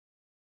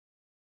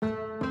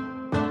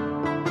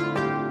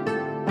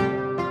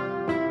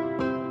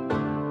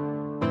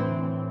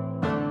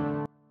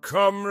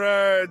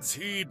Comrades,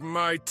 heed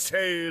my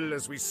tale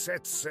as we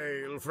set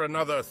sail for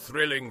another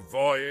thrilling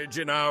voyage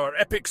in our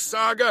epic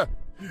saga.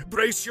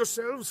 Brace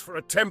yourselves for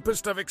a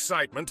tempest of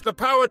excitement. The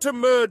power to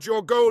merge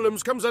your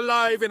golems comes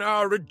alive in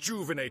our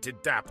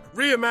rejuvenated DAap,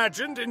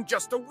 reimagined in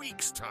just a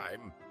week's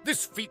time.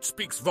 This feat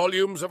speaks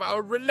volumes of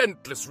our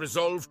relentless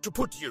resolve to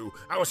put you,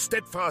 our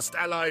steadfast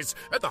allies,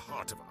 at the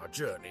heart of our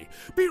journey.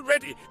 Be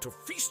ready to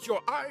feast your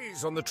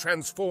eyes on the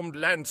transformed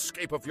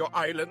landscape of your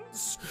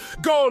islands.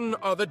 Gone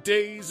are the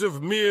days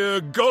of mere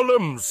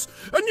golems.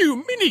 A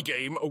new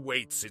minigame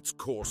awaits, its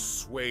course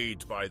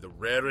swayed by the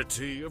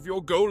rarity of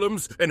your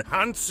golems,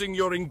 enhancing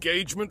your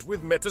engagement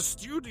with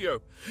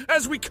MetaStudio.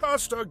 As we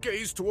cast our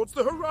gaze towards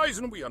the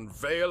horizon, we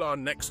unveil our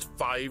next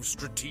 5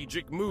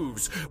 strategic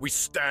moves. We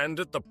stand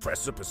at the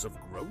precipice of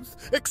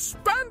growth,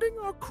 expanding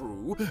our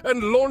crew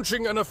and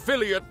launching an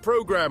affiliate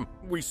program.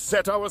 We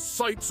set our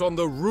sights on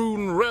the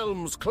Rune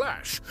realms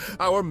clash,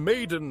 our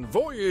maiden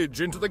voyage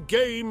into the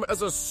game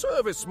as a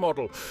service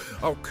model.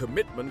 Our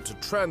commitment to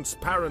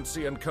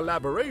transparency and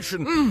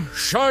collaboration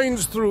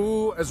shines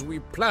through as we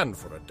plan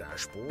for a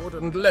dashboard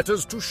and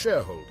letters to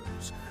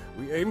shareholders.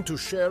 We aim to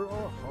share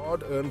our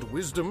hard-earned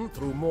wisdom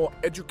through more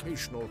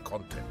educational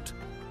content.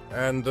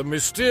 And the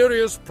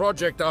mysterious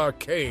Project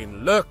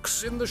Arcane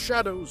lurks in the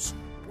shadows,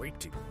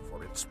 waiting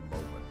for its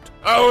moment.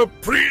 Our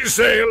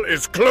pre-sale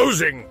is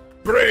closing,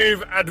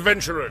 brave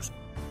adventurers.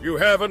 You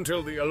have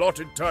until the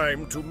allotted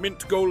time to mint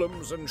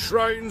golems and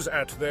shrines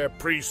at their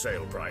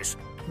pre-sale price,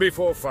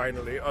 before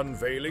finally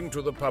unveiling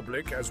to the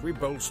public as we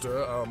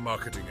bolster our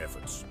marketing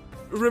efforts.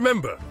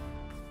 Remember,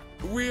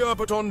 we are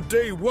but on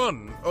day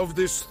 1 of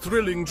this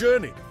thrilling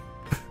journey.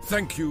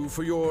 Thank you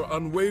for your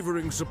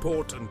unwavering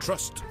support and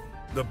trust.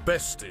 The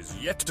best is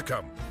yet to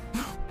come.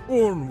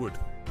 Onward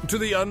to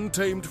the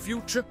untamed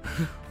future.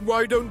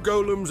 Why don't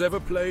golems ever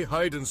play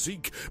hide and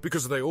seek?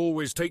 Because they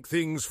always take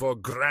things for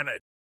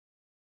granted.